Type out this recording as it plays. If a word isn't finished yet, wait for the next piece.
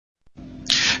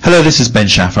Hello, this is Ben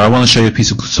Schaffer. I want to show you a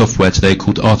piece of software today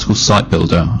called Article Site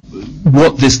Builder.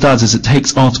 What this does is it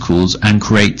takes articles and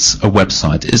creates a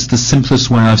website. It's the simplest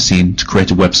way I've seen to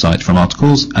create a website from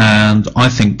articles, and I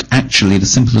think actually the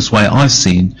simplest way I've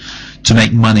seen to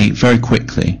make money very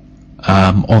quickly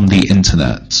on the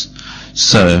internet.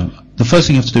 So the first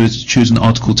thing you have to do is to choose an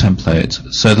article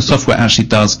template. So the software actually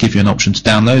does give you an option to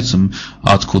download some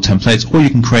article templates, or you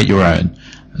can create your own.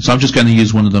 So I'm just going to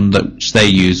use one of them that they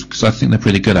use because I think they're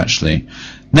pretty good actually.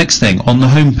 Next thing, on the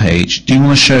home page, do you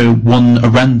want to show a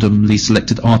randomly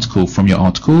selected article from your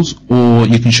articles, or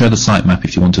you can show the sitemap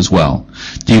if you want as well.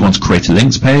 Do you want to create a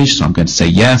links page? So I'm going to say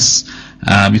yes.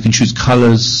 You can choose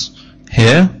colors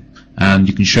here, and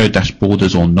you can show dash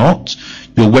borders or not.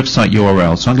 Your website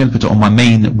URL, so I'm going to put it on my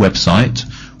main website,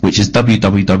 which is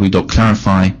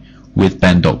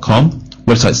www.clarifywithben.com.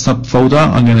 Website subfolder,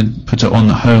 I'm going to put it on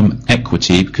home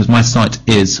equity because my site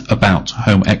is about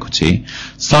home equity.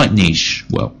 Site niche,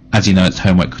 well, as you know, it's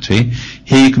home equity.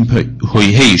 Here you can put, or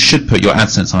here you should put your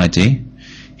AdSense ID.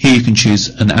 Here you can choose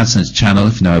an AdSense channel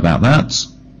if you know about that,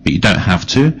 but you don't have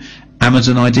to.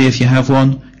 Amazon ID if you have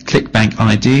one. ClickBank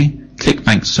ID.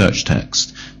 ClickBank search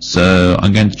text. So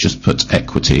I'm going to just put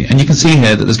equity, and you can see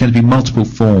here that there's going to be multiple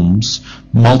forms,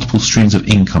 multiple streams of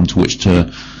income to which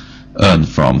to earn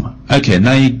from. Okay,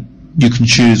 now you can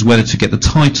choose whether to get the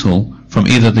title from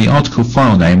either the article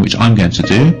file name, which I'm going to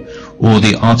do, or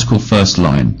the article first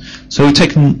line. So we've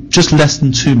taken just less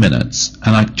than 2 minutes,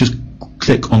 and I just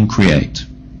click on create.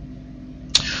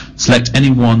 Select any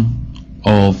one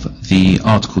of the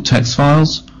article text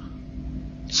files,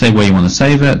 say where you want to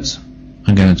save it.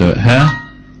 I'm going to do it here,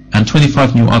 and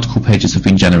 25 new article pages have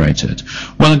been generated.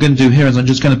 What I'm going to do here is I'm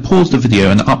just going to pause the video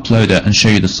and upload it and show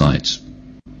you the site.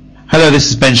 Hello, this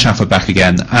is Ben Schaffer back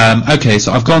again. Okay,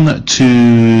 so I've gone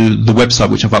to the website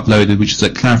which I've uploaded, which is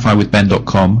at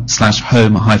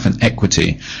clarifywithben.com/home-equity,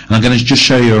 and I'm going to just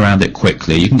show you around it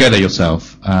quickly. You can go there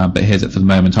yourself, but here's it for the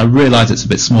moment. I realise it's a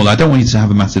bit smaller. I don't want you to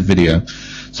have a massive video.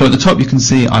 So at the top you can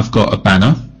see I've got a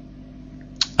banner,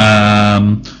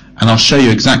 and I'll show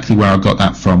you exactly where I got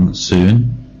that from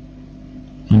soon.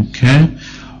 Okay,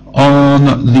 on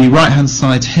the right hand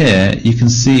side here you can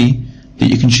see that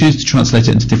you can choose to translate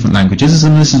it into different languages,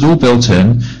 and this is all built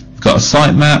in. You've got a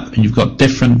sitemap and you've got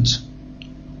different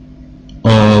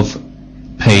of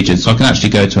pages, so I can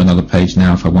actually go to another page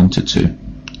now if I wanted to.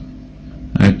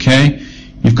 Okay,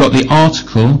 you've got the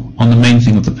article on the main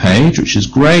thing of the page, which is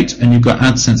great, and you've got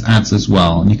AdSense ads as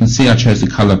well, and you can see I chose the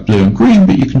color blue and green,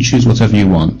 but you can choose whatever you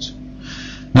want.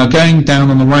 Now going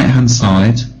down on the right hand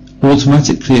side,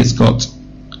 automatically it's got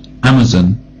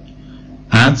Amazon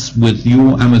ads with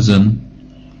your Amazon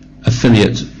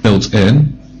affiliate built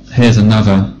in. Here's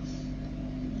another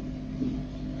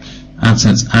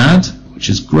AdSense ad, which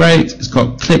is great. It's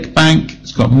got ClickBank,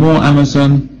 it's got more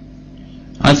Amazon.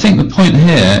 I think the point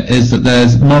here is that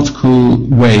there's multiple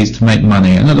ways to make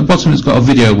money, and at the bottom it's got a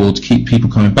video wall to keep people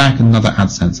coming back, and another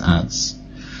AdSense ads.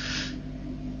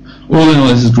 All in all,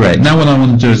 this is great. Now what I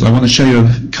want to do is I want to show you a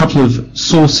couple of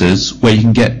sources where you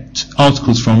can get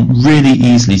articles from really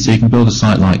easily, so you can build a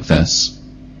site like this.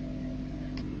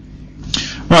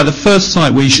 Right, the first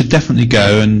site where you should definitely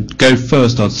go, and go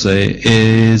first I'd say,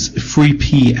 is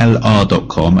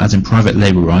freeplr.com, as in private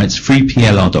labour rights,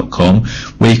 freeplr.com,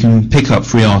 where you can pick up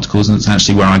free articles, and it's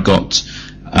actually where I got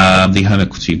the home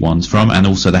equity ones from, and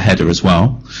also the header as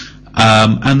well.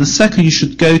 And the second you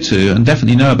should go to, and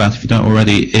definitely know about if you don't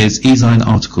already, is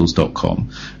ezinearticles.com,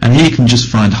 and here you can just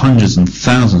find hundreds and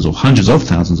thousands or hundreds of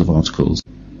thousands of articles.